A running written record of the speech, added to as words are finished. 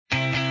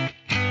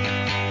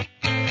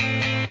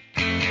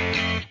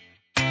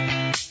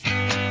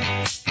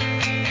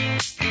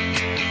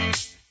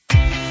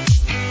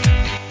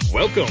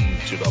Welcome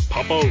to the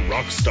Papa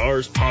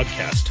Rockstars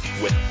podcast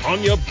with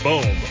Anya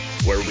Bohm,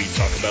 where we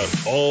talk about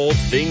all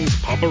things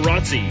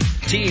paparazzi,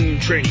 team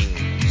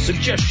training,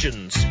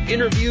 suggestions,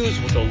 interviews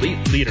with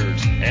elite leaders,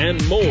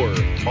 and more,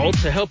 all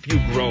to help you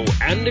grow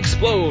and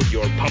explode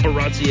your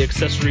paparazzi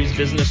accessories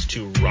business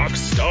to rock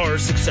star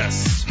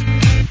success.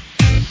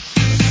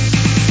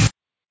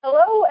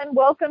 Hello and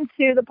welcome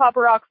to the Papa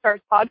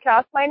Rockstars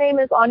podcast. My name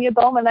is Anya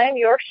Bohm and I am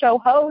your show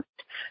host.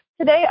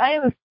 Today I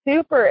am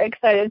super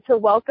excited to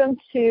welcome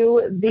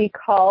to the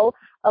call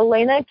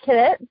Elena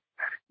Kinnett.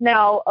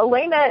 Now,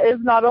 Elena is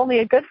not only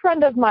a good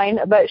friend of mine,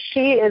 but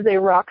she is a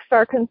rock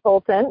star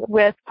consultant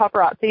with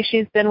paparazzi.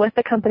 She's been with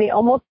the company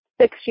almost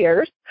 6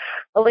 years.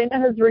 Elena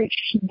has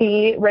reached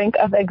the rank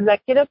of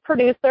executive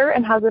producer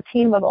and has a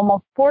team of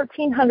almost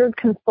 1,400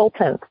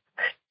 consultants.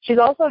 She's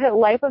also hit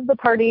Life of the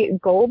Party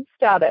gold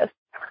status.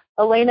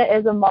 Elena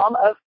is a mom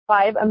of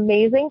 5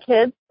 amazing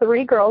kids,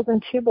 3 girls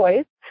and 2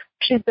 boys.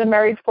 She's been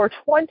married for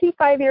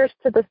 25 years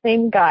to the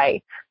same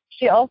guy.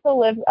 She also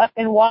lives up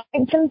in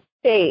Washington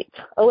State.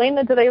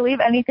 Elena, did I leave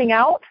anything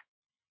out?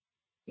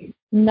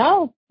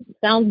 No,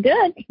 sounds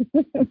good.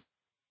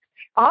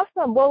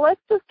 Awesome. Well, let's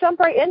just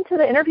jump right into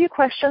the interview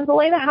questions.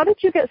 Elena, how did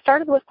you get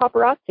started with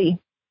paparazzi?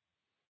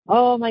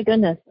 Oh, my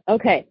goodness.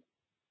 Okay.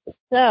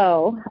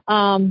 So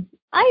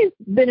I've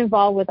been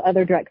involved with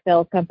other direct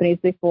sales companies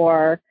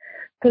before.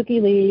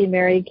 Cookie Lee,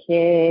 Mary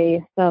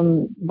Kay,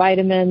 some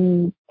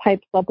vitamin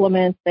type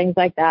supplements, things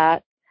like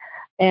that.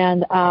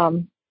 And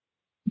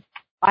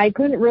I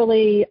couldn't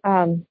really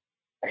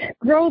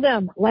grow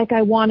them like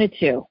I wanted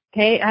to.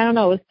 Okay. I don't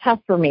know. It was tough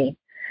for me.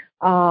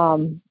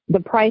 The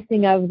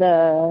pricing of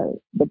the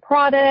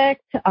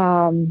product,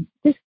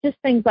 just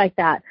things like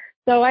that.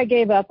 So I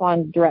gave up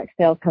on direct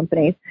sales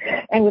companies.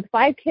 And with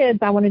 5 kids,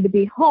 I wanted to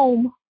be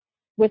home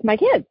with my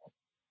kids.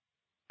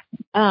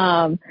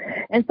 And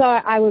so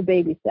I would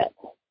babysit.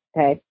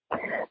 Okay.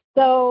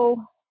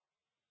 So,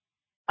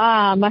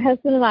 my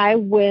husband and I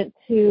went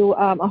to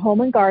a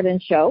home and garden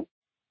show,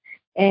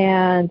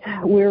 and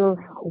we were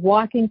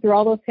walking through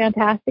all those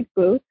fantastic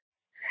booths,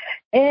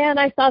 and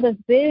I saw this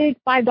big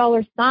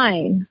 $5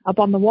 sign up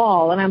on the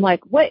wall, and I'm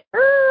like, wait,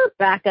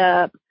 back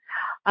up.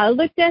 I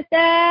looked at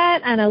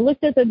that, and I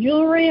looked at the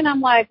jewelry, and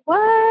I'm like,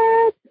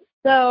 what?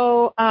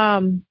 So,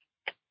 I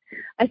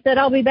said,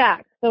 I'll be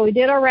back. So we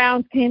did our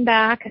rounds, came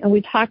back, and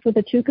we talked with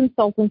the 2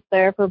 consultants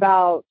there for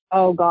about,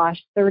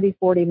 30,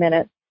 40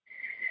 minutes.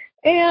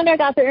 And I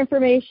got their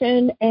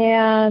information,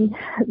 and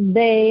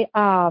they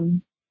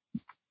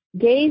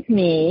gave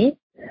me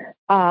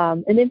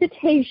an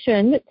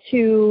invitation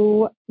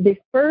to the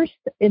first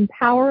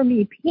Empower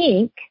Me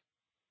Pink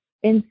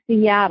in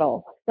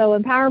Seattle. So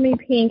Empower Me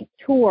Pink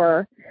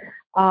tour.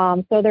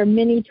 So they're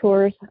mini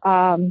tours,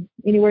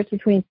 anywhere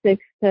between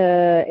 6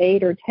 to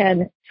 8 or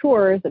 10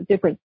 tours of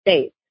different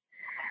states.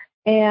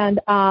 And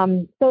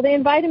so they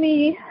invited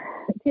me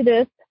to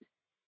this,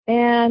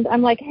 and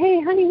I'm like,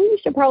 hey, honey, we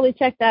should probably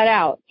check that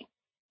out,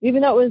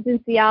 even though it was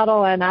in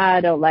Seattle, and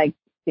I don't like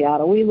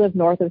Seattle. We live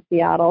north of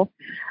Seattle.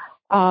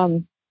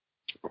 So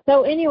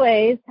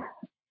anyways,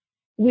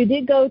 we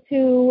did go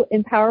to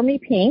Empower Me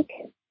Pink,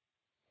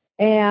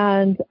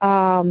 and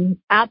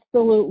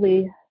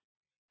absolutely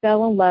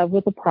fell in love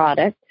with the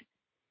product.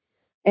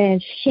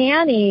 And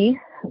Shani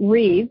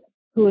Reeves,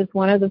 who is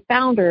one of the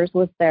founders,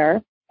 was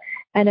there.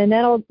 And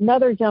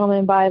another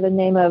gentleman by the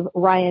name of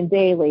Ryan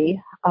Daly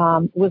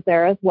was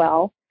there as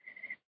well.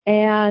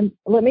 And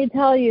let me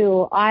tell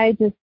you, I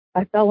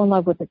fell in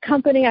love with the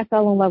company. I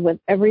fell in love with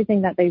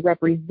everything that they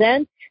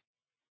represent,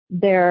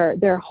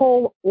 their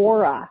whole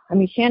aura. I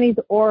mean, Shani's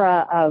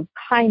aura of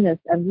kindness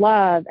and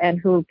love and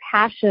her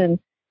passion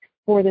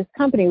for this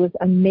company was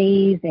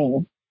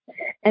amazing.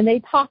 And they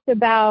talked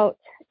about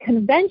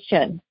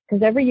convention,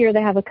 because every year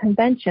they have a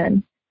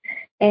convention.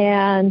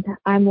 And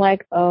I'm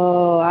like,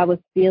 I was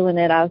feeling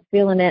it.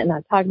 And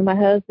I talked to my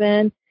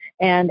husband.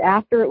 And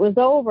after it was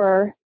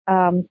over,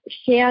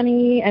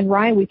 Shani and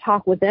Ryan, we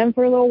talked with them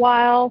for a little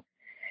while.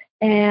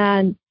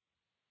 And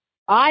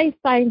I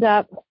signed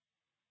up,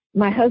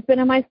 my husband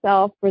and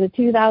myself, for the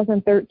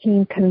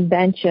 2013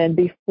 convention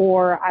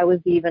before I was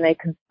even a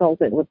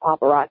consultant with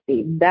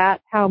paparazzi.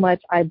 That's how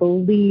much I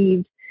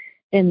believed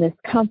in this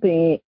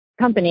company.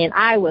 And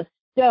I was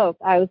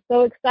stoked. I was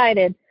so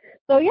excited.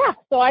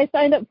 So I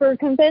signed up for a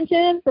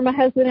convention for my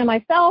husband and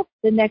myself.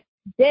 The next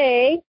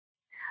day,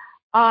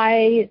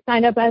 I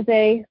signed up as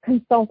a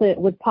consultant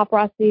with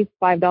paparazzi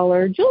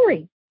 $5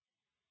 jewelry.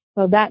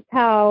 So that's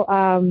how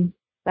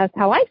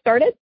I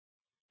started.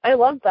 I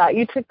love that.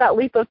 You took that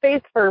leap of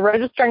faith for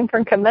registering for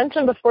a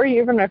convention before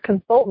you even a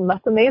consultant.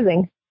 That's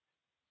amazing.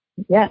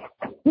 Yes.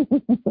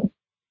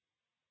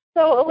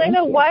 So,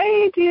 Elena,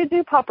 why do you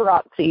do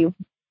paparazzi?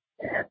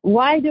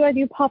 Why do I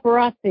do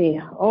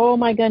paparazzi? Oh,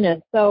 my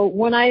goodness. So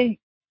when I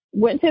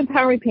went to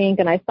Empower Me Pink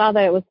and I saw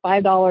that it was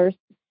 $5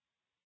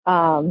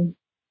 and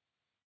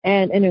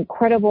an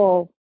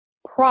incredible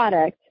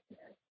product,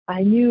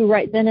 I knew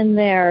right then and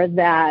there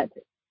that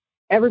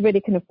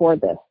everybody can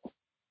afford this.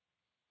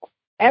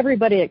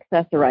 Everybody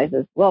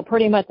accessorizes. Well,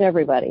 pretty much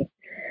everybody.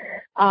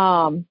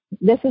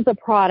 This is a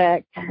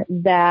product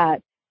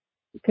that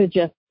could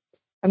just,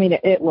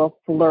 it will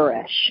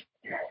flourish.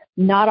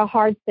 Not a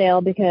hard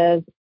sale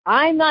because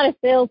I'm not a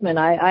salesman.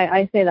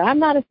 I say that I'm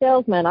not a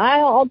salesman.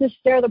 I'll just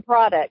share the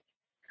product.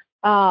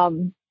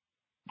 I'm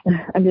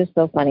just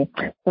so funny.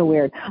 So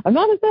weird. I'm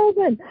not a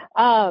salesman.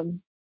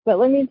 But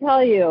let me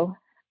tell you,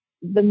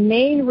 the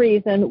main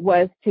reason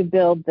was to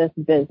build this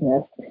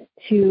business,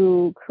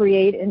 to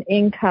create an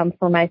income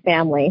for my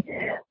family.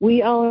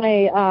 We own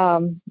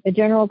a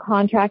general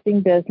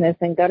contracting business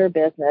and gutter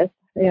business,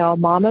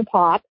 mom and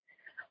pop.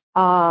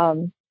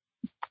 And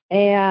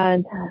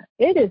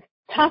it is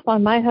tough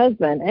on my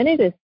husband, and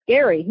it is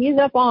scary. He's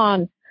up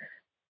on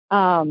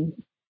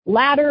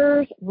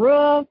ladders,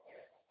 roofs,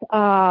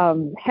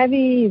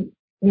 heavy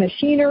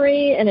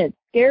machinery, and it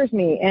scares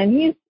me. And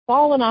he's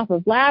fallen off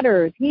of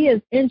ladders. He has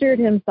injured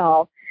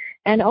himself.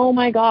 And oh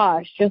my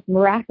gosh, just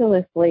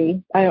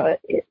miraculously, I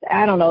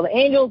don't know, the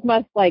angels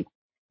must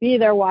be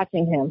there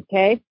watching him.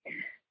 Okay.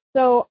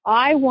 So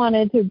I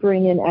wanted to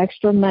bring in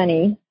extra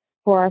money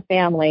for our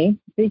family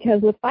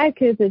because with 5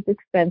 kids, it's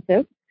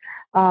expensive.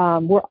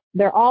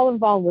 They're all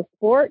involved with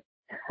sports,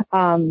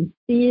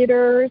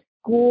 theater,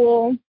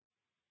 school,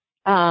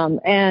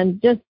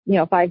 and just,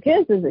 5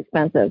 kids is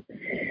expensive.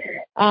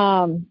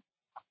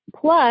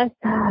 Plus,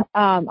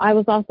 I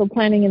was also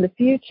planning in the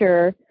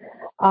future,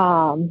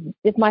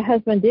 if my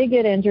husband did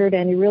get injured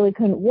and he really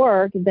couldn't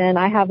work, then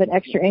I have an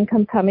extra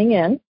income coming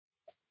in.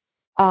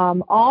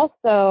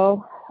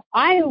 Also,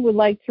 I would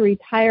like to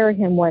retire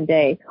him one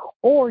day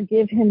or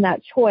give him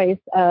that choice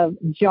of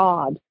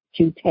jobs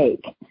to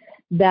take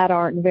that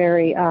aren't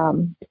very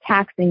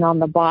taxing on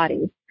the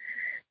body.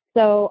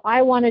 So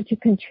I wanted to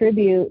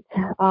contribute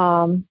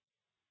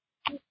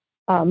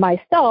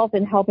myself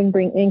in helping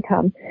bring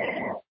income.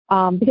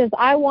 Because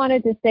I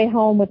wanted to stay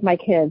home with my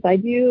kids. I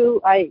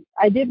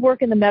did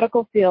work in the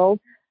medical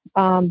field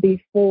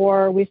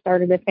before we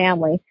started a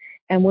family.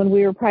 And when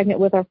we were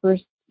pregnant with our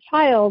first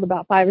child,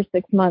 about 5 or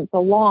 6 months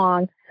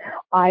along,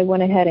 I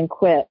went ahead and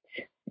quit.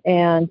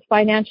 And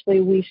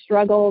financially, we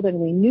struggled, and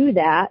we knew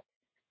that.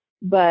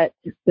 But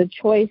the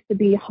choice to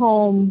be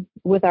home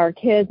with our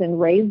kids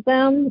and raise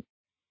them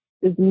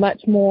is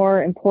much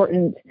more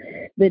important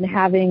than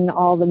having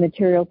all the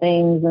material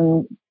things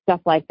and stuff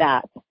like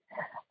that.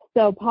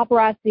 So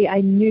Paparazzi,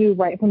 I knew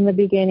right from the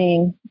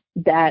beginning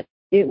that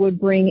it would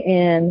bring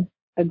in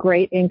a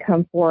great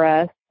income for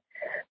us.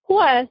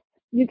 Plus,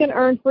 you can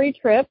earn free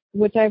trips,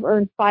 which I've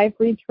earned 5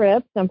 free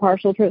trips and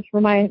partial trips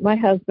for my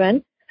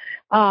husband.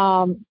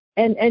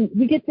 And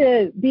we get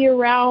to be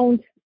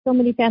around so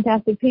many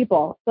fantastic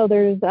people. So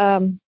there's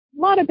a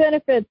lot of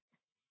benefits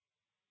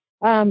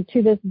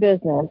to this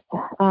business.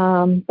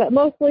 But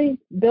mostly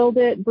build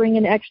it, bring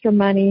in extra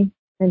money,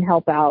 and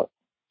help out.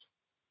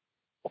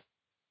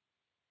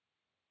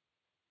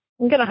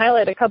 I'm going to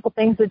highlight a couple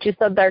things that you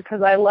said there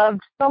because I loved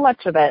so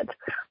much of it.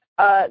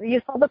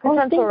 You saw the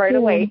potential right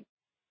away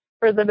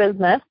for the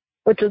business,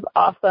 which is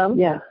awesome.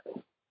 Yeah.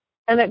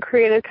 And it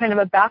created kind of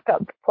a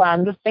backup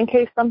plan just in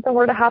case something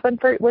were to happen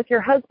with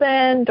your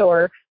husband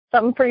or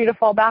something for you to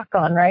fall back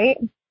on, right?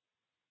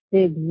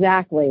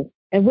 Exactly.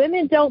 And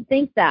women don't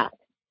think that.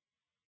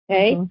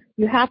 Okay? Mm-hmm.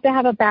 You have to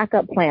have a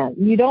backup plan.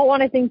 You don't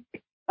want to think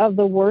of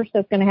the worst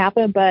that's going to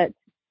happen, but,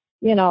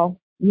 you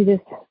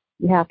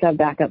have to have a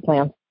backup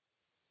plan.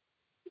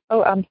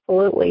 Oh,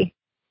 absolutely.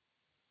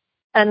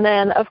 And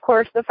then, of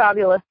course, the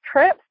fabulous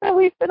trips that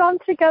we've been on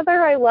together.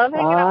 I love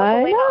hanging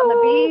out with Elena on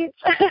the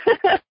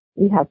beach.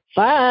 We have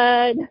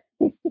fun.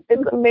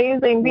 It's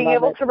amazing being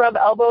able to rub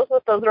elbows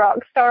with those rock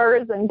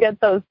stars and get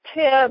those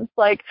tips.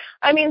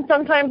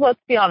 Sometimes, let's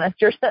be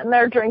honest, you're sitting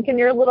there drinking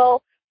your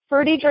little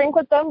fruity drink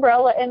with the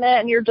umbrella in it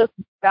and you're just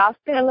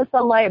basking in the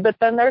sunlight. But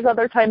then there's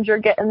other times you're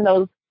getting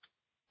those,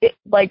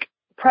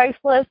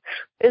 priceless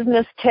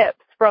business tips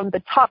from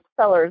the top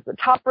sellers, the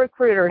top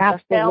recruiters,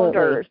 Absolutely. The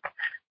founders,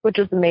 which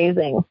is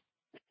amazing.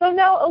 So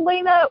now,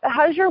 Elena,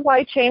 has your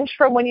why changed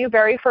from when you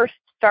very first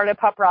started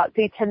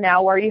Paparazzi to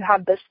now where you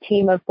have this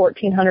team of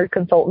 1,400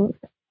 consultants?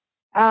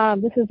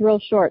 This is real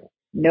short.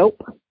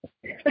 Nope.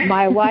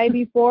 My why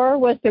before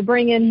was to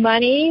bring in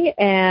money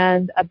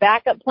and a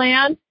backup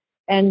plan.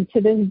 And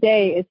to this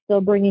day, it's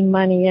still bringing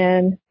money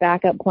in,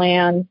 backup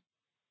plan.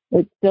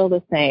 It's still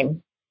the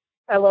same.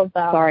 I love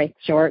that. Sorry,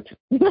 short.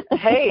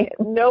 Hey,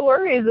 no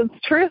worries.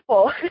 It's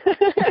truthful.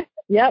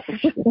 Yep.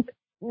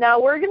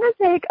 Now, we're going to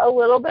take a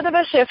little bit of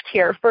a shift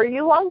here. For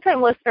you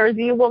longtime listeners,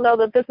 you will know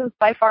that this is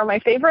by far my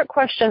favorite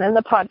question in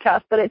the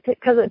podcast, but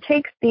because it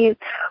takes these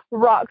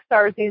rock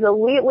stars, these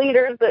elite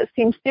leaders that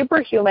seem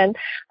superhuman,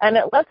 and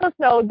it lets us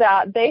know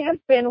that they have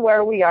been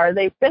where we are.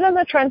 They've been in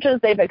the trenches.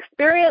 They've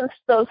experienced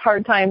those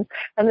hard times,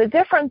 and the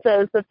difference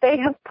is that they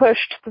have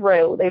pushed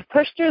through. They've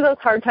pushed through those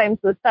hard times,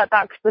 the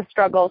setbacks, the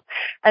struggles,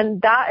 and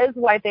that is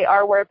why they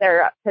are where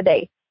they're at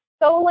today.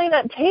 So,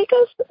 Elena, take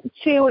us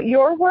to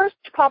your worst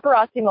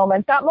paparazzi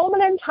moment, that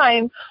moment in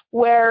time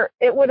where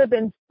it would have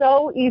been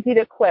so easy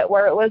to quit,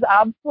 where it was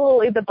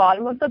absolutely the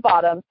bottom of the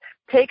bottom.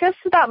 Take us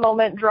to that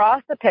moment. Draw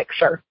us a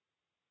picture.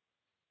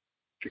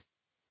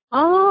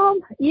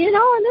 And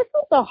this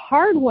was a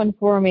hard one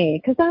for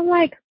me because I'm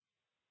like,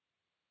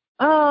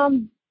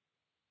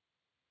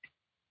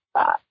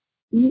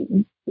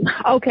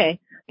 okay,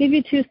 give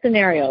you two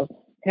scenarios,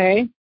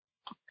 okay?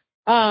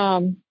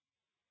 Sometimes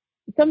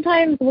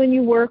when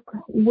you work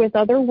with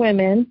other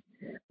women,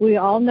 we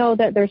all know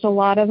that there's a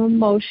lot of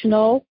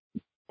emotional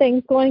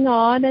things going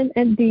on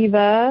and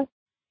diva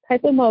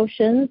type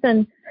emotions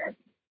and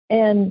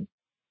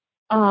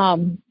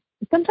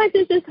sometimes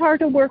it's just hard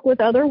to work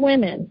with other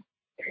women,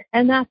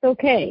 and that's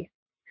okay.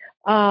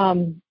 But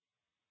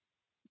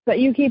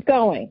you keep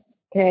going,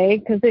 okay?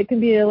 Because it can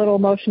be a little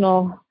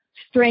emotional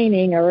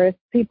straining, or if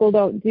people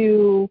don't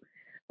do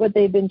what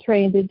they've been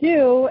trained to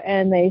do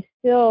and they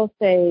still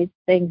say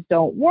things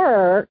don't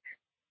work,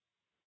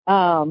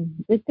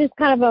 it's just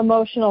kind of an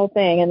emotional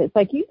thing, and it's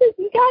like you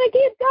gotta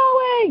keep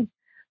going.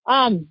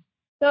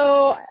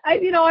 So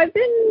I've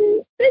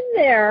been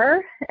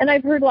there, and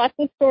I've heard lots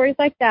of stories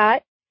like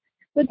that.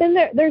 But then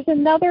there's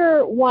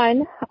another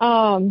one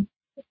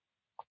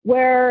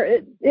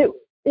where it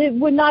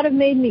would not have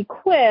made me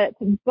quit,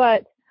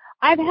 but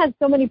I've had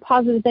so many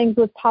positive things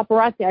with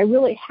paparazzi. I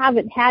really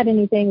haven't had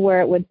anything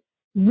where it would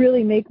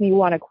really make me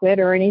want to quit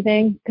or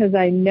anything, because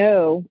I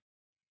know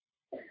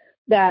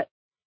that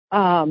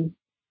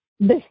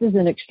this is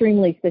an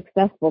extremely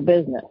successful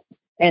business,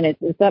 and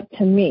it's up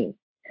to me.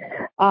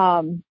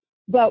 But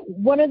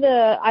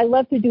I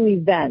love to do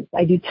events.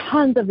 I do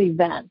tons of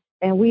events,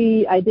 and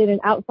I did an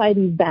outside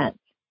event,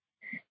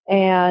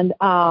 and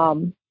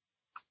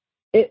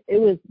it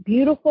was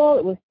beautiful.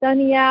 It was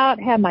sunny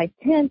out. Had my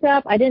tent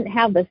up. I didn't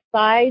have the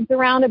sides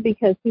around it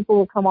because people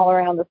would come all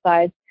around the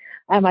sides.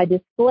 I had my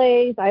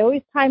displays. I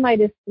always tie my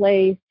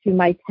displays to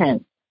my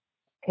tent.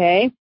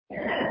 Okay.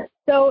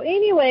 So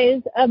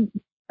anyways,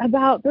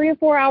 about 3 or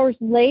 4 hours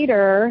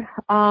later,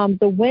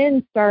 the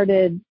wind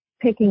started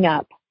picking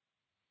up.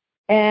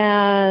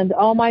 And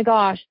oh my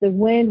gosh, the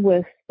wind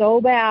was so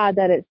bad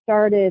that it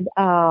started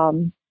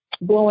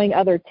blowing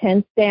other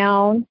tents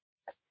down.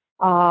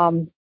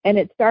 And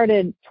it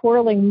started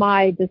twirling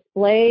my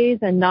displays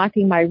and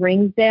knocking my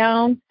rings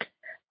down.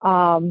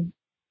 So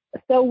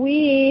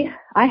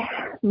I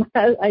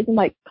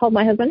called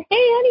my husband, hey,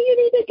 honey, you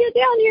need to get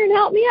down here and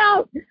help me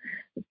out.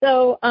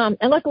 So, and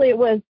luckily it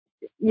was,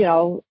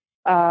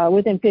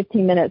 within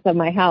 15 minutes of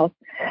my house.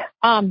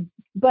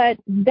 But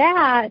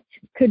that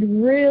could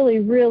really,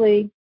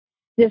 really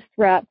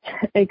disrupt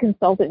a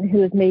consultant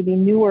who is maybe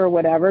newer or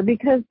whatever,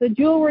 because the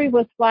jewelry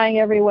was flying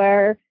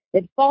everywhere.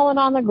 It'd fallen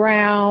on the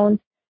ground.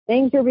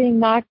 Things are being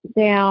knocked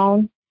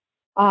down.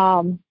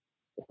 So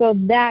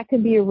that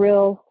could be a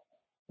real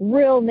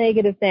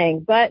negative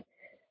thing, but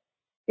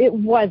it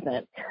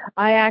wasn't.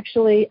 I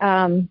actually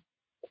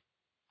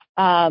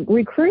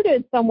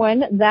recruited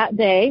someone that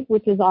day,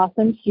 which is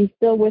awesome. She's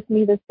still with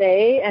me this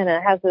day and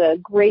it has a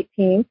great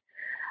team.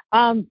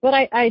 But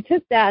I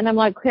took that and I'm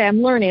like, okay,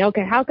 I'm learning.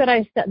 Okay, how could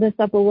I set this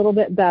up a little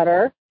bit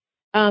better?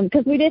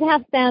 Because we did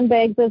have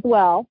sandbags as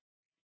well.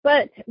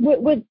 But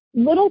with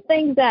little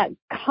things that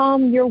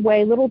come your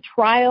way, little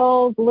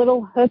trials,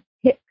 little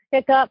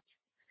hiccups,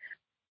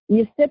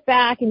 you sit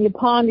back and you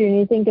ponder and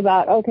you think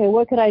about, okay,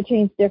 what could I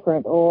change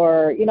different?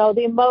 Or,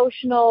 the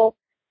emotional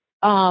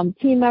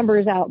team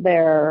members out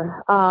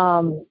there,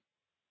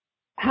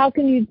 how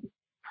can you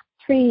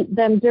treat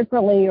them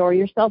differently or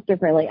yourself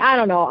differently? I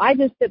don't know. I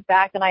just sit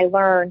back and I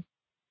learn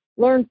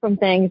from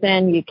things,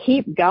 and you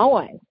keep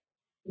going.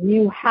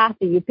 You have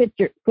to. You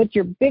put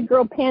your big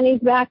girl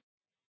panties back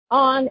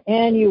on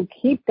and you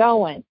keep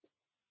going.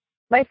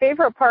 My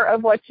favorite part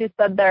of what you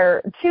said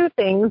there, two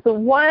things.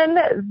 One,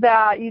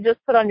 that you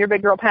just put on your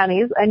big girl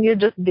panties and you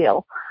just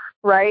deal,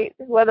 right?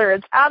 Whether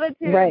it's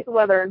attitudes, right,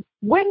 whether it's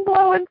wind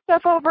blowing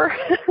stuff over,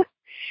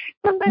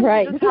 sometimes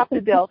right, you just have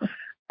to deal.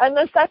 And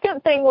the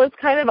second thing was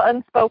kind of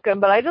unspoken,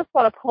 but I just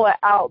want to pull it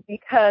out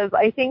because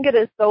I think it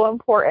is so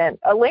important.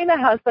 Elena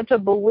has such a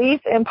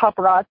belief in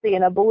paparazzi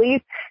and a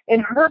belief in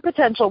her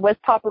potential with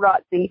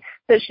paparazzi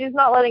that she's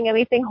not letting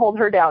anything hold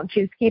her down.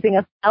 She's keeping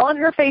a smile on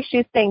her face.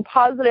 She's staying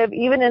positive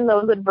even in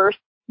those adverse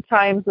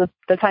times,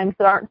 the times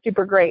that aren't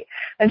super great,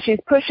 and she's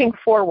pushing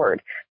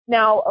forward.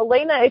 Now,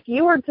 Elena, if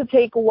you were to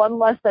take one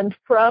lesson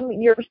from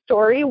your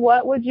story,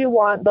 what would you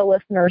want the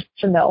listeners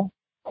to know?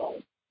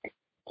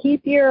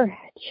 Keep your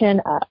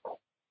chin up.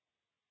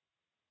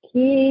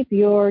 Keep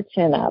your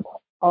chin up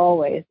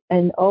always,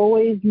 and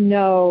always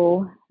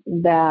know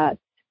that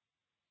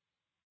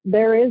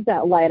there is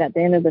that light at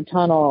the end of the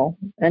tunnel,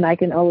 and I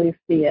can always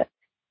see it.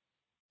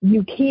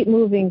 You keep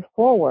moving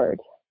forward.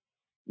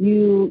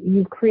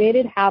 You've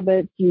created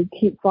habits. You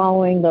keep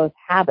following those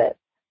habits,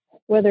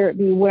 whether it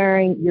be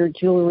wearing your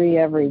jewelry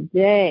every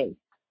day,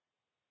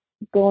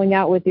 going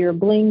out with your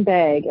bling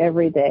bag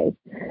every day,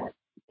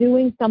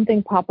 doing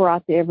something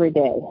paparazzi every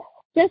day.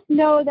 Just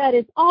know that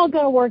it's all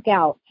going to work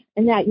out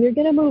and that you're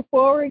going to move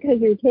forward because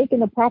you're taking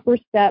the proper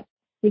steps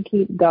to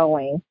keep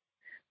going.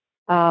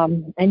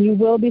 And you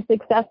will be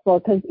successful,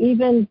 because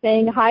even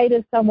saying hi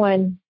to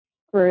someone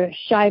for a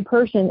shy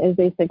person is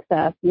a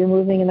success. You're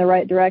moving in the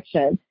right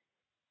direction.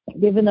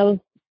 Giving those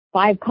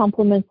 5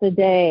 compliments a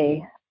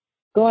day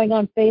going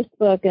on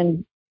Facebook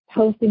and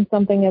posting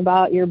something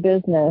about your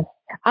business.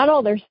 I don't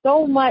know, there's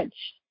so much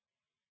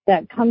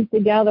that comes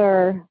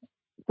together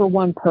for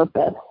one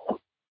purpose,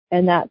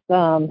 and that's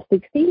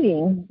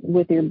succeeding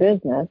with your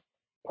business,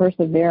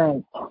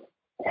 perseverance.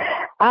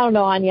 I don't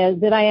know, Anya,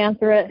 did I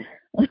answer it?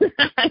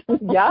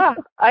 Yeah,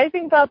 I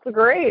think that's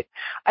great.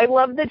 I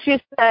love that you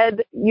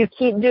said you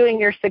keep doing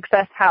your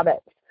success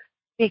habits,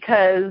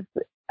 because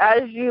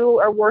as you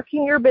are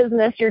working your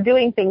business, you're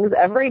doing things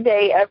every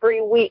day,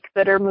 every week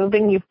that are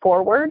moving you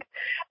forward.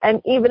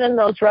 And even in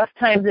those rough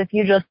times, if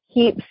you just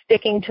keep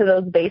sticking to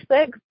those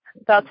basics,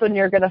 that's when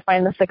you're going to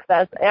find the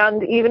success.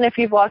 And even if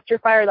you've lost your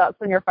fire, that's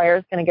when your fire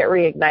is going to get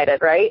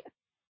reignited, right?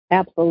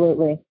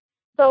 Absolutely.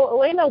 So,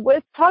 Elena,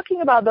 with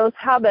talking about those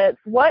habits,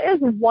 what is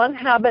one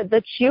habit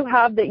that you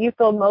have that you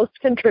feel most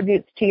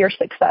contributes to your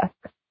success?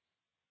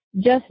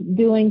 Just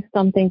doing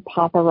something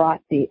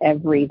paparazzi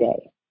every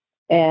day.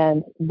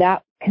 And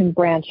that can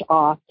branch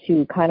off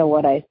to kind of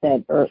what I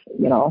said, or,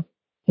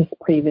 just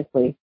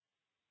previously.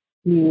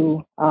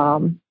 You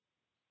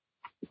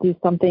do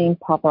something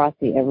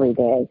paparazzi every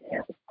day.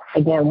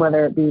 Again,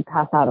 whether it be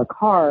pass out a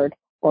card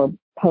or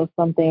post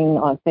something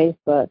on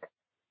Facebook,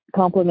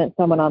 compliment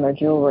someone on their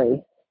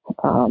jewelry.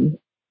 I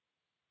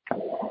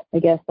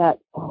guess that's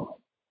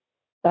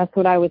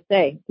what I would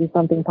say. Do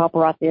something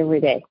paparazzi every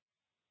day.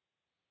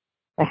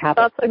 A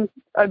habit. That's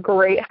a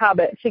great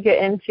habit to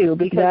get into,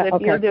 because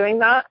if you're doing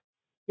that,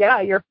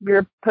 yeah, you're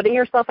putting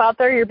yourself out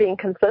there, you're being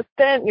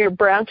consistent, you're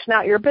branching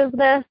out your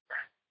business.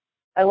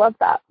 I love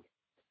that.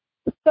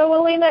 So,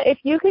 Elena, if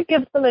you could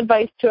give some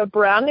advice to a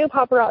brand new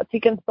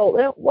paparazzi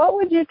consultant, what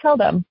would you tell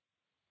them?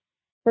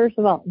 First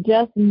of all,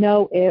 just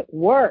know it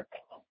works.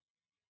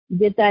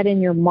 Get that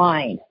in your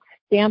mind.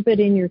 Stamp it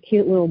in your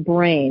cute little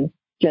brain.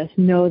 Just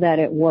know that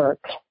it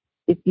works.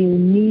 If you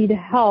need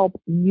help,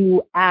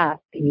 you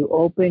ask. You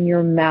open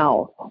your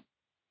mouth.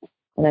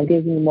 And I'm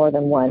giving you more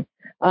than one.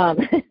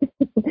 Ask.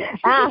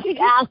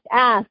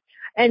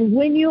 And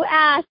when you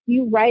ask,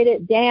 you write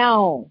it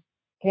down.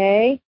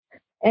 Okay?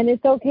 And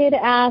it's okay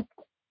to ask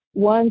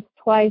once,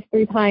 twice,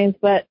 3 times,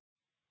 but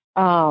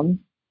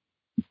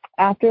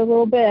after a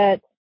little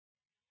bit,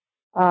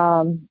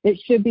 it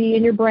should be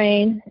in your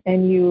brain,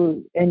 and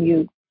you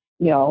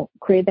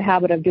create the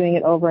habit of doing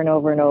it over and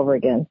over and over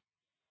again.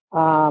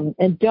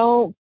 And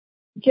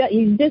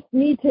you just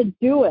need to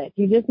do it.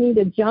 You just need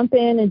to jump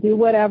in and do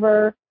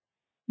whatever.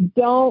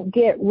 Don't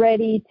get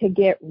ready to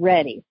get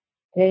ready.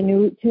 Okay?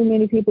 Too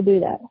many people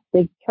do that.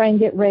 They try and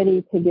get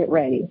ready to get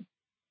ready.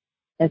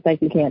 It's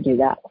like you can't do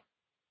that.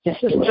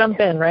 Just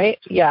jump in, right?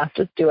 Yeah,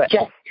 just do it.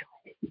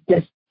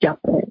 Just jump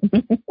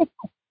in.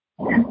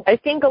 I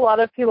think a lot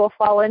of people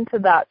fall into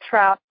that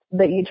trap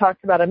that you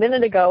talked about a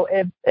minute ago.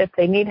 If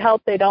they need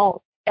help, they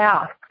don't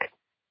ask.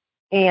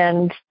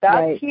 And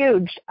that's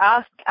huge.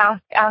 Ask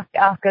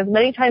as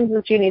many times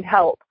as you need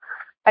help.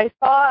 I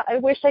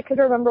wish I could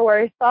remember where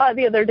I saw it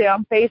the other day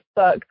on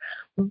Facebook,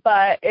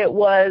 but it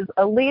was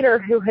a leader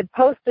who had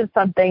posted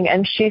something,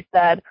 and she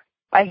said,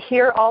 I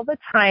hear all the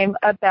time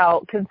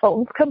about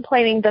consultants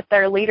complaining that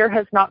their leader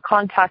has not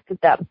contacted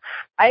them.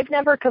 I've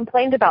never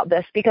complained about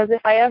this, because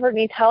if I ever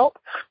need help,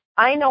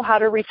 I know how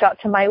to reach out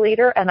to my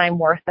leader, and I'm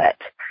worth it.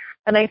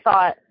 And I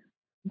thought,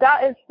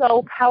 that is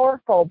so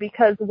powerful,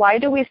 because why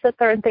do we sit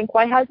there and think,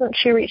 why hasn't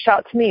she reached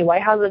out to me? Why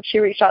hasn't she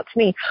reached out to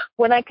me?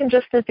 When I can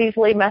just as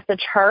easily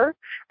message her,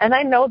 and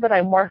I know that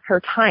I'm worth her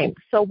time.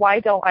 So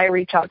why don't I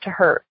reach out to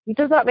her?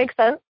 Does that make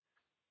sense?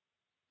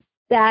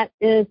 That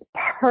is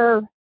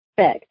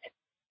perfect.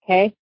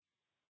 Okay?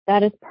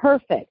 That is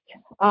perfect.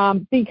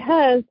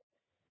 Because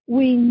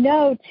we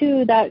know,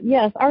 too, that,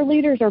 yes, our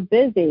leaders are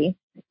busy,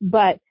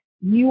 but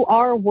you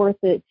are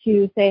worth it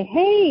to say,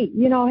 hey,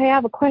 I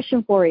have a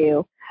question for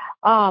you.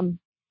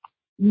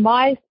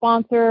 My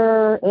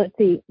sponsor, let's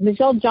see,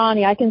 Michelle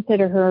Johnny, I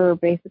consider her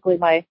basically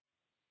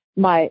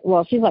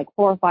well, she's like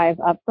 4 or 5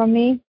 up from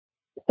me.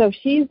 So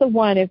she's the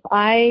one, if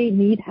I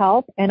need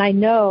help, and I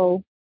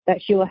know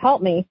that she will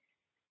help me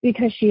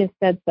because she has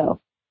said so.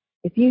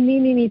 If you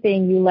need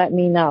anything, you let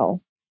me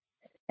know.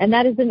 And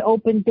that is an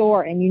open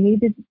door, and you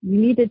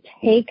need to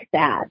take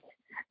that.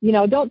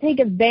 Don't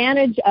take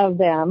advantage of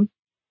them,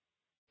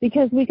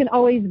 because we can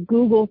always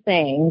Google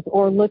things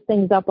or look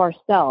things up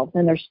ourselves,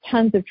 and there's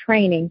tons of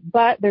training,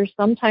 but there's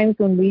sometimes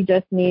when we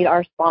just need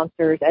our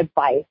sponsors'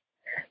 advice.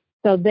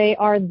 So they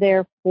are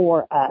there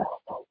for us.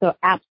 So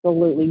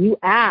absolutely, you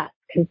ask.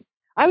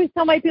 I always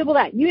tell my people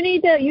that you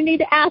need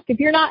to ask. If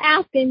you're not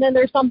asking, then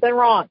there's something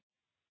wrong.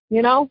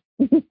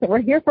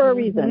 We're here for a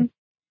reason.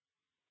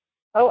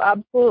 Oh,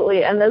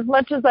 absolutely. And as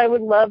much as I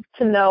would love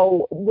to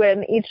know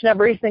when each and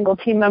every single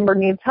team member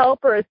needs help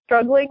or is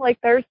struggling, like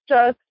there's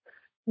just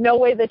no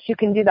way that you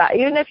can do that.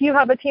 Even if you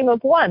have a team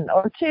of 1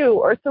 or 2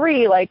 or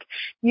 3, like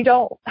you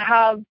don't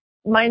have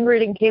mind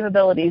reading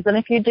capabilities. And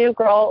if you do,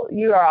 girl,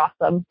 you are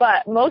awesome.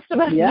 But most of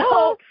us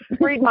don't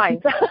read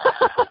minds.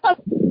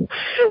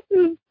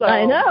 So,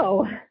 I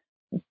know.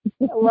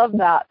 I love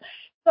that.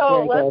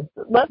 So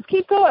let's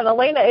keep going.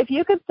 Elena, if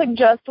you could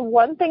suggest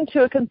one thing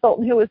to a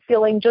consultant who is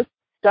feeling just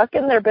stuck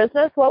in their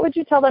business, what would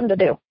you tell them to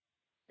do?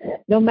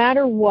 No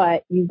matter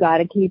what, you got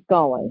to keep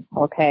going,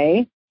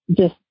 okay?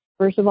 Just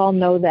first of all,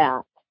 know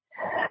that.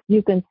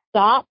 You can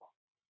stop,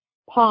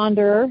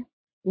 ponder,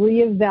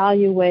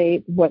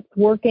 reevaluate what's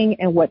working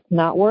and what's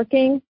not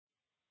working,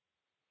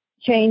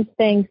 change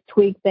things,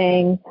 tweak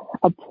things,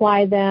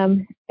 apply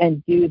them,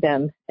 and do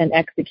them and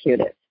execute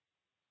it.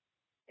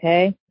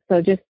 Okay?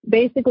 So just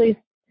basically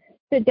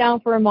sit down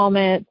for a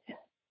moment,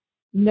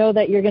 know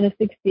that you're going to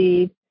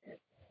succeed,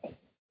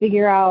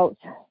 figure out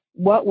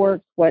what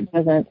works, what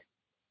doesn't,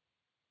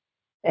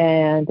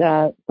 and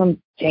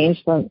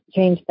change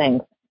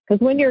things. Because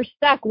when you're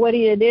stuck, what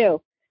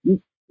do?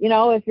 You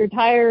know, if your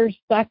tire's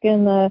stuck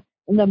in the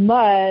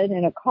mud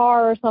in a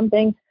car or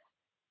something,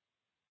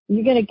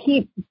 you're going to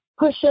keep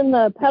pushing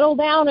the pedal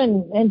down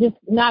and just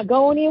not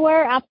go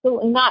anywhere?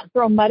 Absolutely not.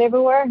 Throw mud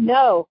everywhere?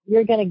 No.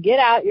 You're going to get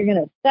out. You're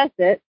going to assess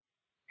it.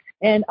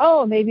 And,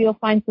 maybe you'll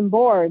find some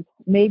boards.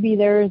 Maybe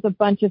there's a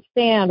bunch of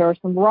sand or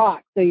some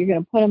rocks. So you're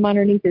going to put them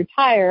underneath your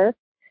tire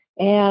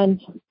and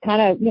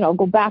kind of,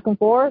 go back and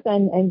forth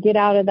and get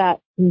out of that,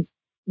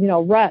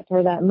 rut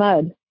or that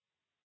mud.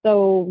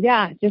 So,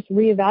 yeah, just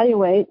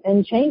reevaluate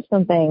and change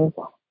some things.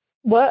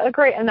 What a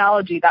great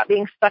analogy, that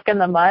being stuck in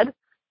the mud.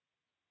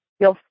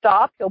 You'll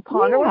stop, you'll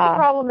ponder what the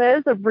problem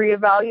is,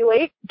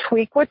 reevaluate,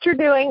 tweak what you're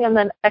doing, and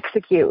then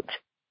execute.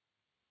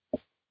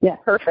 Yeah.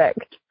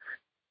 Perfect.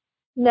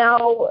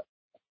 Now,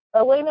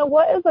 Elena,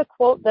 what is a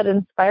quote that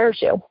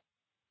inspires you?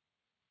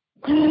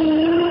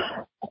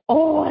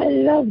 Oh, I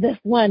love this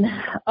one.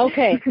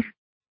 Okay.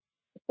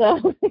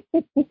 So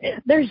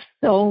there's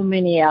so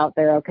many out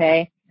there,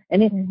 okay?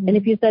 And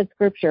if you said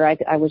scripture,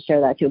 I would share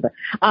that too.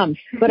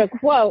 But a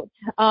quote,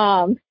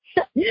 and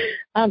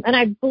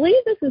I believe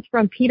this is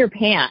from Peter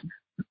Pan,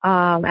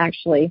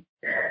 actually.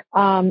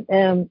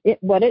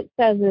 What it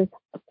says is,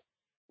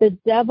 the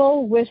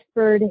devil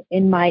whispered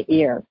in my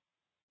ear,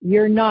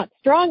 you're not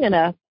strong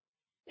enough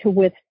to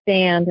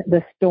withstand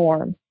the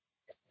storm.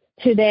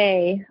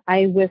 Today,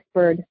 I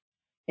whispered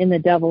in the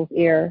devil's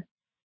ear,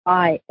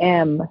 I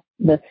am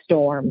the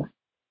storm.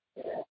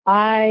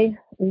 I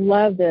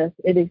love this.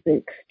 It is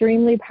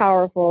extremely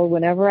powerful.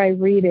 Whenever I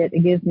read it,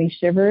 it gives me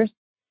shivers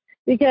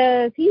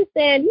because he's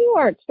saying you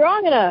aren't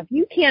strong enough.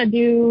 You can't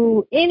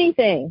do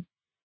anything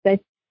that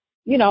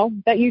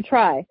you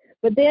try.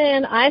 But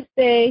then I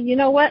say, you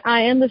know what?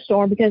 I am the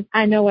storm because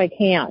I know I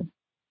can.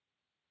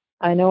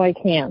 I know I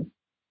can.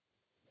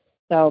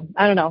 So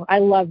I don't know. I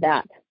love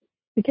that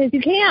because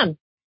you can.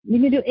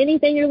 You can do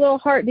anything your little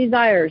heart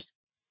desires.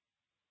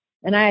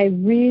 And I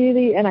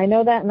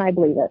know that and I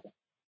believe it.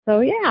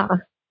 So yeah,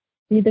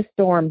 be the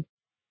storm.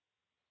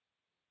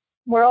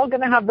 We're all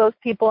going to have those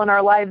people in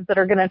our lives that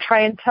are going to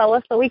try and tell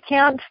us that we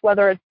can't,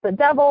 whether it's the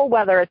devil,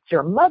 whether it's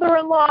your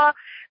mother-in-law,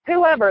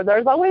 whoever.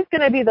 There's always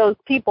going to be those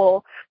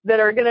people that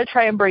are going to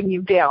try and bring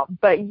you down.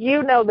 But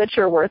you know that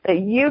you're worth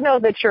it. You know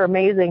that you're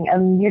amazing,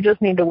 and you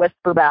just need to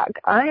whisper back,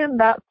 I am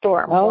that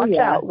storm. Oh, Watch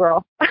out,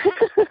 girl.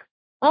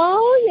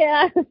 Oh,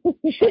 yeah.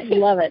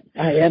 Love it.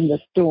 I am the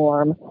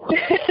storm.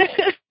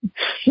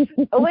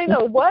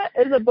 Elena, what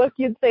is a book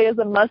you'd say is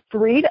a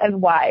must-read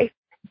and why?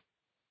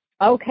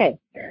 Okay.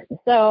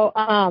 So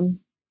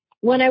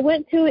when I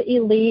went to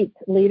Elite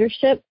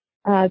Leadership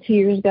 2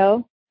 years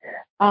ago,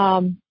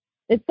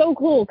 it's so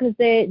cool because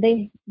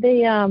they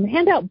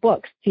hand out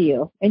books to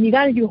you, and you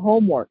got to do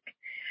homework.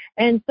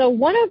 And so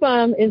one of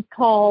them is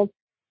called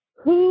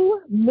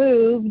Who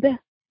Moved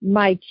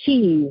My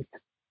Cheese?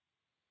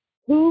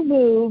 Who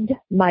Moved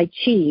My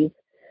Cheese?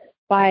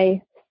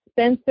 By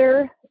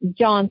Spencer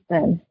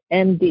Johnson,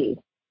 MD.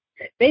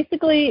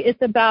 Basically,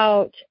 it's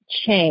about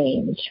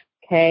change,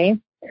 okay?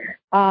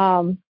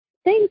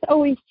 Things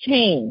always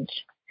change.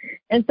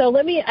 And so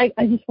I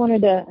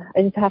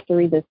just have to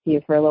read this to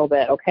you for a little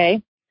bit,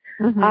 okay?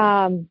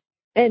 Mm-hmm.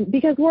 And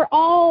because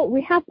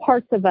we have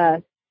parts of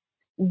us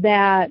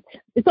that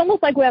it's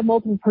almost like we have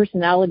multiple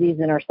personalities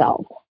in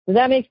ourselves. Does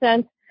that make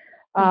sense?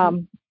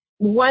 Mm-hmm.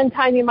 One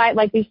time you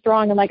might be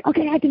strong and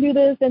okay, I can do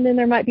this. And then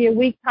there might be a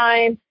weak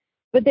time,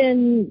 but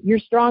then your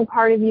strong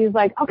part of you is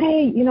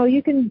okay,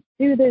 you can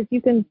do this.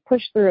 You can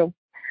push through.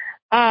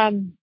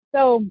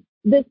 So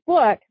this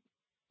book,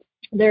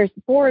 there's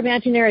 4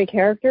 imaginary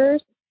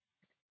characters.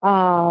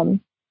 And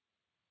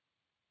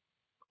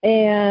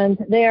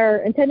they are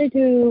intended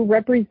to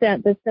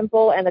represent the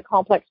simple and the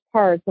complex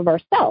parts of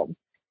ourselves,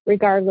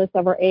 regardless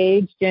of our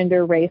age,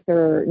 gender, race,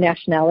 or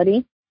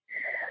nationality.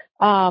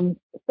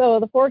 So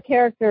the 4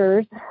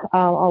 characters,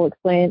 I'll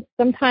explain.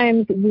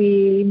 Sometimes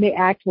we may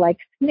act like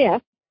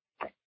Sniff,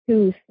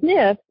 who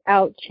sniffs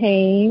out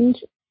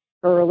change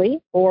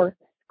early, or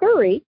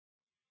Scurry,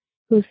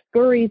 who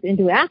scurries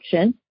into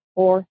action,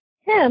 or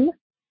Him,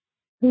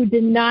 who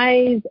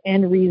denies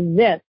and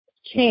resists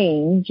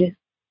change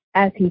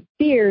as he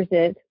fears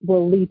it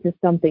will lead to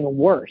something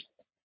worse,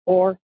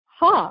 or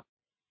Ha,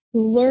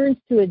 who learns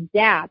to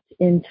adapt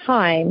in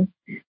time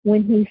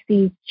when he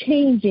sees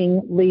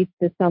changing leads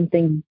to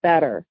something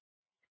better.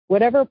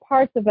 Whatever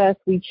parts of us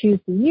we choose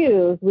to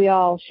use, we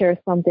all share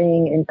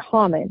something in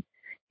common,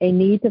 a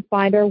need to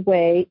find our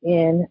way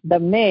in the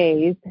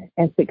maze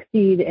and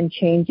succeed in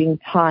changing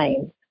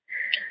times.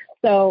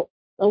 So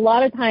a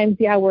lot of times,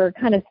 we're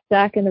kind of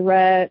stuck in the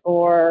rut,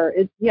 or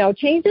it's,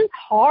 change is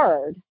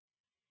hard.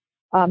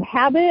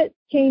 Habit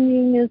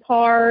changing is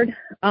hard.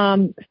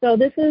 So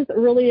this is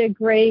really a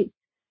great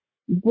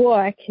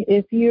book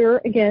if you're,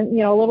 again,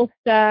 a little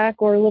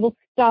stuck or a little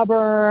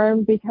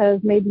stubborn because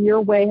maybe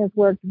your way has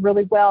worked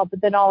really well,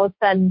 but then all of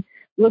a sudden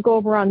look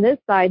over on this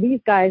side,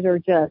 these guys are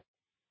just,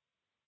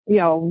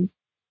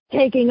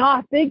 taking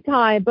off big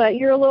time, but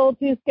you're a little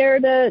too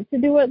scared to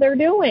do what they're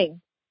doing.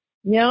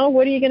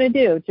 What are you going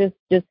to do?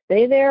 Just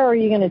stay there, or are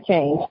you going to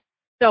change?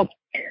 So,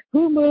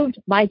 Who Moved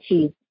My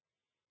Cheese?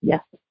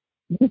 Yes.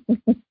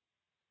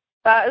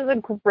 That is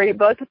a great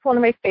book. It's one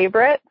of my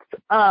favorites.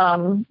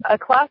 A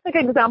classic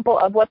example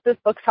of what this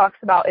book talks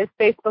about is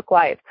Facebook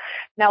Live.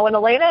 Now, when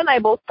Elena and I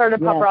both started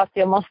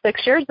Paparazzi almost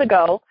 6 years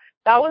ago,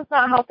 that was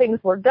not how things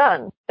were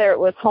done. There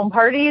was home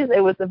parties,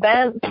 it was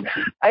events.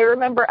 I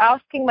remember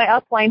asking my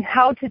upline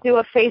how to do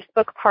a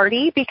Facebook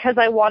party because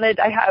I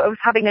was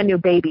having a new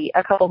baby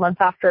a couple months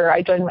after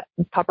I joined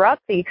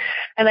Paparazzi,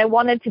 and I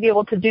wanted to be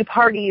able to do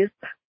parties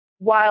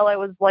while I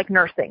was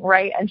nursing,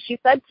 right? And she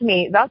said to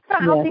me, that's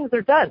not how things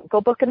are done.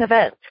 Go book an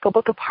event, go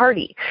book a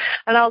party.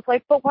 And I was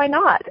like, but why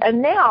not?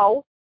 And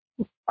now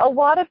a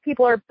lot of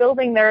people are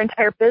building their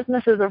entire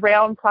businesses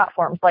around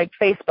platforms like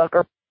Facebook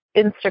or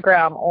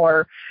Instagram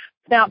or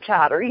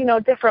Snapchat or,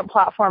 different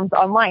platforms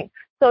online.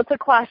 So it's a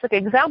classic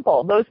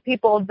example. Those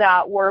people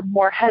that were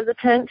more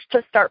hesitant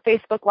to start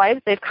Facebook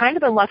Lives, they've kind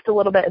of been left a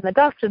little bit in the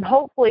dust, and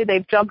hopefully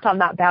they've jumped on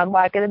that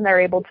bandwagon and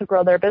they're able to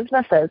grow their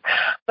businesses.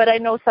 But I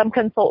know some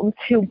consultants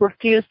who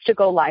refuse to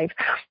go live.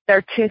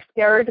 They're too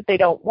scared. They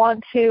don't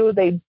want to.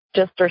 They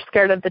just are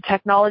scared of the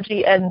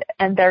technology, and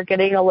they're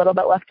getting a little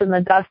bit left in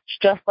the dust,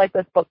 just like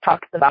this book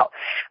talks about.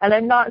 And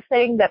I'm not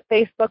saying that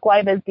Facebook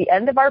Live is the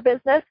end of our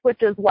business,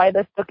 which is why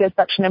this book is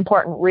such an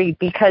important read,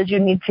 because you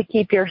need to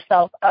keep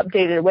yourself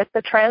updated with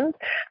the trends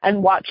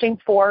and watching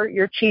for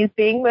your cheese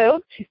being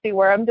moved. You see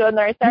where I'm doing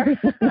right there?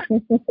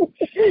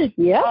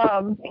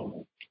 Yeah.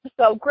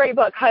 So great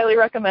book. Highly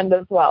recommend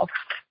as well.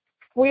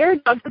 We are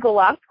down to the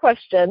last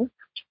question.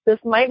 This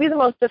might be the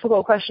most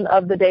difficult question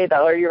of the day,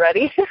 though. Are you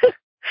ready?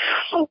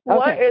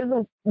 What is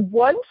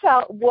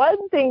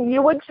one thing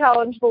you would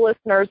challenge the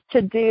listeners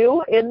to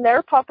do in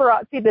their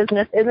paparazzi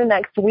business in the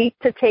next week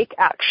to take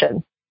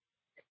action?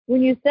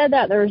 When you said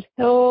that, there's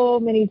so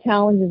many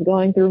challenges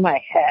going through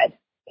my head,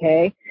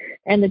 okay?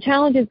 And the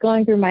challenges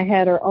going through my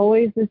head are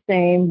always the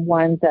same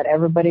ones that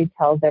everybody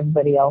tells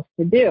everybody else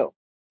to do,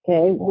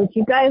 okay? Which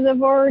you guys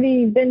have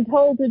already been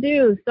told to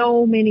do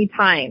so many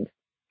times.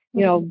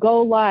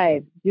 Go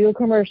live, do a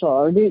commercial,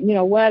 or do,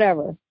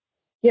 whatever.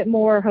 Get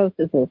more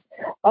hostesses.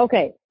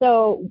 Okay,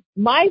 so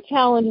my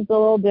challenge is a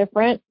little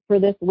different for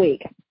this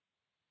week.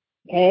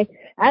 Okay,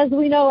 as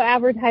we know,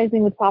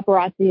 advertising with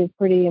paparazzi is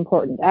pretty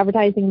important.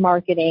 Advertising,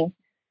 marketing.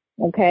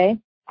 Okay,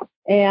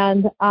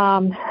 and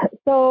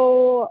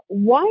so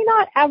why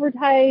not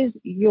advertise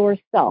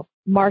yourself,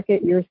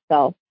 market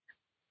yourself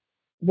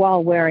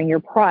while wearing your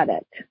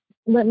product?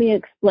 Let me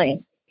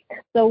explain.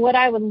 So what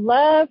I would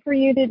love for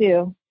you to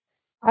do,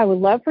 I would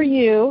love for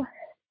you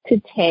to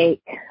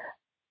take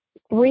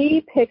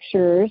 3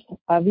 pictures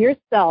of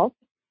yourself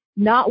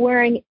not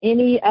wearing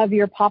any of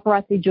your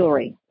paparazzi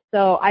jewelry.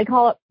 So I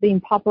call it being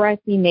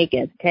paparazzi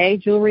naked,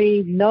 okay?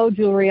 No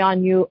jewelry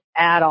on you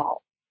at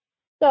all.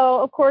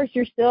 So, of course,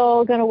 you're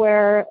still going to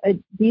wear a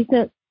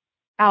decent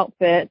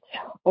outfit,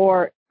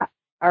 or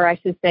I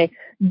should say,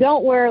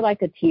 don't wear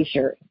like a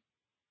T-shirt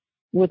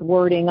with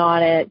wording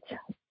on it.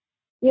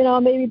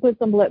 Maybe put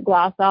some lip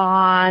gloss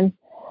on,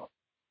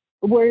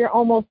 where you're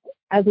almost,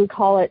 as we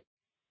call it,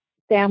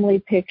 family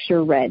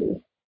picture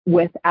ready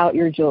without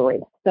your jewelry.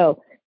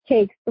 So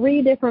take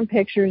 3 different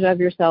pictures of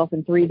yourself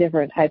in 3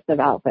 different types of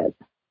outfits,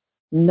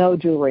 no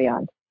jewelry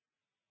on.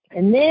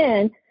 And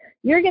then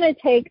you're going to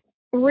take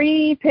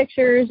 3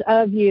 pictures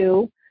of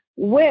you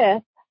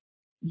with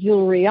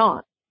jewelry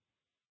on,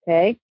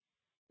 okay?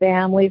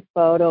 Family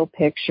photo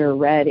picture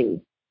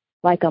ready,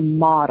 like a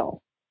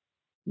model.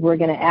 We're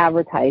going to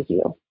advertise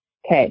you.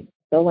 Okay,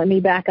 so let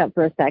me back up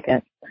for a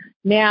second.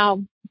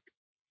 Now,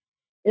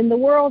 in the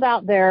world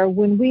out there,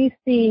 when we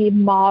see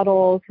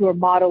models who are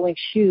modeling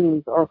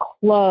shoes or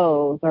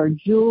clothes or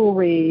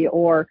jewelry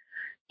or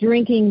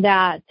drinking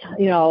that,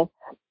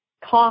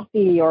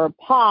 coffee or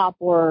pop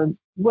or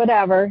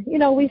whatever,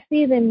 we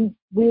see them,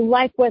 we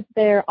like what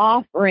they're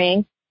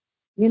offering,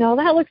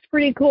 that looks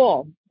pretty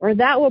cool, or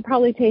that will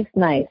probably taste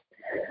nice.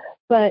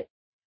 But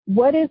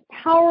what is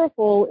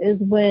powerful is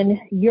when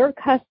your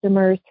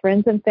customers,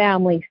 friends and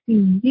family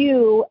see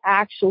you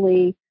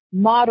actually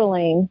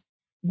modeling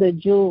the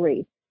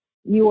jewelry.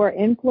 You are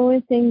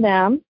influencing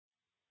them.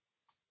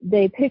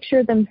 They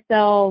picture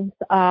themselves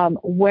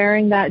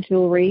wearing that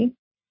jewelry.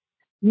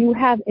 You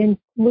have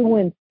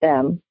influenced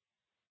them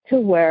to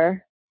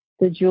wear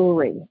the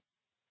jewelry.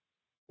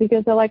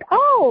 Because they're like,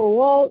 oh,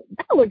 well,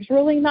 that looks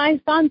really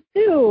nice on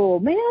Sue.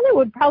 Man, it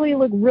would probably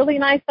look really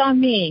nice on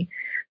me.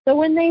 So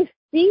when they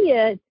see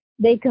it,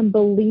 they can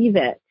believe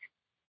it.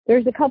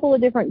 There's a couple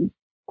of different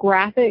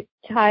graphic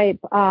type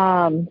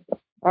or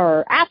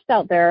apps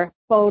out there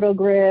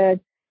PhotoGrid,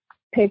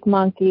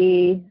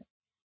 PicMonkey,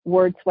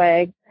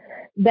 WordSwag,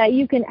 that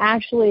you can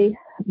actually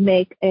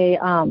make a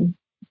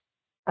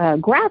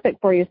graphic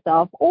for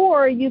yourself,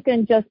 or you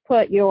can just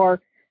put your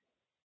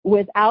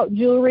without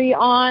jewelry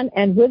on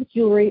and with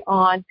jewelry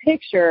on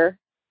picture.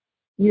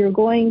 You're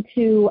going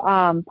to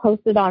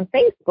post it on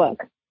Facebook,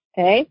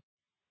 okay?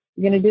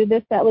 You're going to do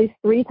this at least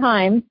 3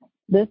 times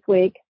this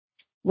week,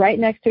 right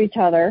next to each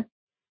other.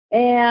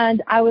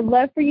 And I would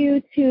love for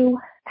you to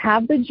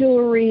have the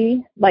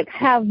jewelry, like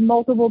have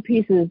multiple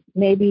pieces,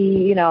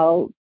 maybe,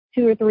 2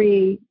 or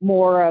 3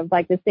 more of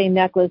like the same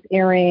necklace,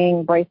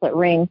 earring, bracelet,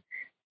 ring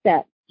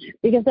set.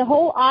 Because the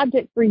whole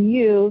object for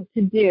you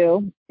to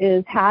do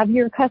is have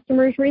your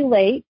customers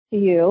relate to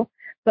you,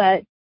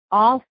 but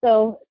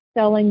also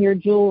selling your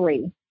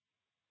jewelry.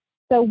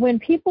 So when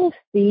people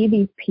see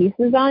these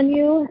pieces on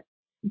you,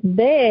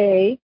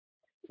 they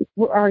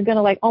are going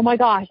to like, oh my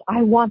gosh,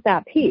 I want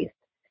that piece.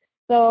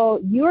 So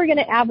you are going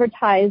to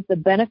advertise the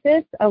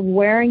benefits of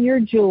wearing your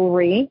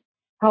jewelry,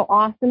 how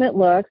awesome it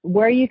looks,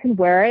 where you can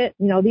wear it.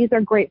 These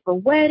are great for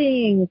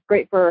weddings,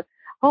 great for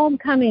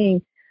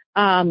homecoming,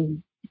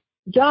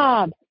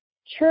 jobs,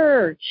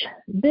 church,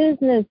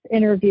 business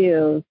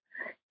interviews,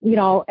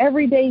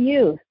 everyday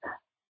use.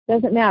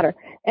 Doesn't matter.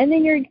 And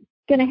then you're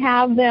going to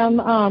have them,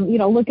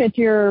 look at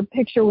your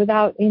picture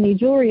without any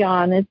jewelry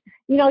on. It's,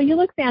 you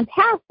look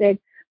fantastic,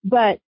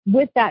 but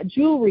with that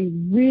jewelry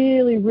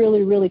really,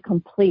 really, really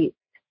completes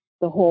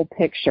the whole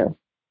picture.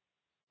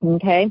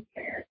 Okay?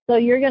 So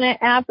you're going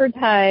to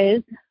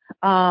advertise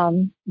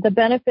the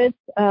benefits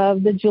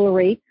of the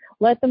jewelry.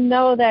 Let them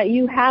know that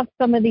you have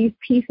some of these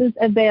pieces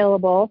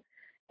available,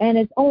 and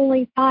it's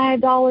only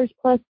 $5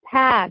 plus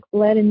tax,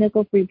 lead and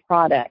nickel-free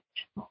product.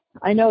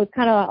 I know it's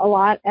kind of a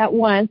lot at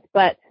once,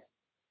 but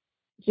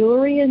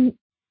jewelry and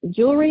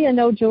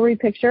no jewelry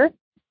picture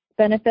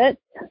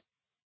benefits.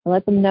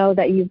 Let them know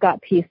that you've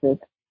got pieces.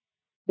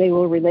 They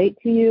will relate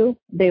to you.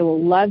 They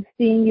will love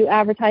seeing you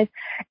advertise.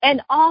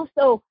 And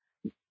also,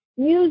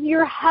 use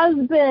your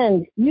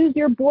husband, use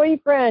your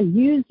boyfriend,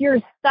 use your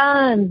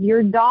sons,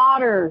 your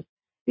daughters,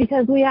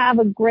 because we have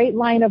a great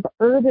line of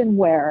urban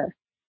wear,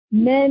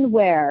 men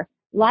wear.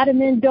 A lot of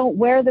men don't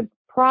wear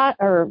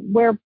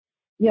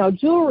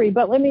jewelry,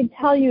 but let me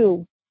tell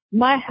you,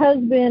 my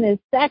husband is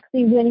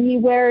sexy when he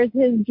wears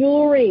his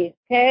jewelry,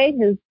 okay?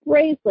 His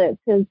bracelets,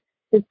 his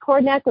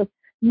cord necklace.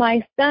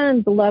 My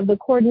sons love the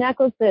cord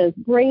necklaces,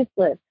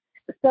 bracelets.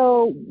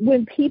 So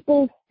when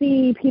people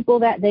see people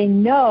that they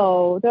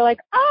know, they're like,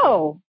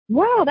 oh,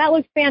 wow, that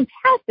looks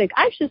fantastic.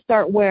 I should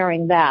start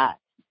wearing that.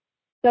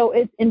 So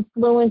it's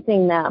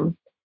influencing them.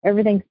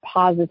 Everything's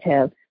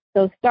positive.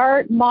 So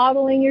start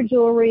modeling your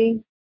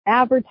jewelry,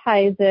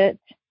 advertise it,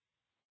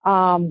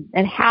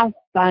 and have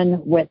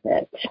fun with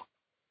it.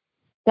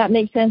 That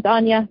makes sense,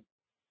 Anya?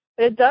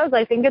 It does.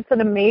 I think it's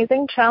an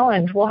amazing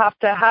challenge. We'll have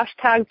to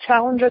hashtag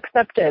challenge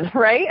accepted,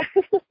 right?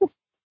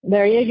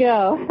 There you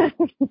go.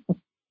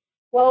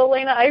 Well,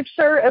 Elena, I've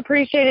sure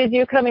appreciated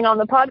you coming on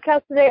the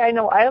podcast today. I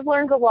know I've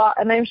learned a lot,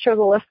 and I'm sure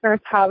the listeners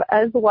have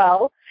as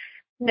well.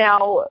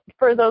 Now,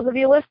 for those of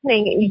you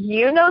listening,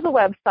 you know the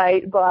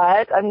website,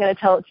 but I'm going to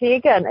tell it to you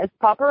again. It's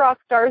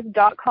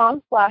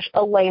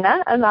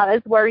paparockstars.com/Elena, and that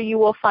is where you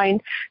will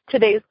find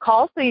today's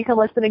call, so you can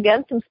listen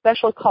again, some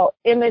special call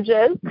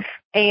images,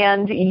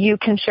 and you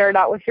can share it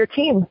out with your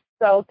team.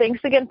 So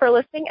thanks again for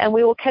listening, and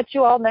we will catch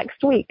you all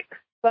next week.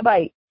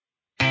 Bye-bye.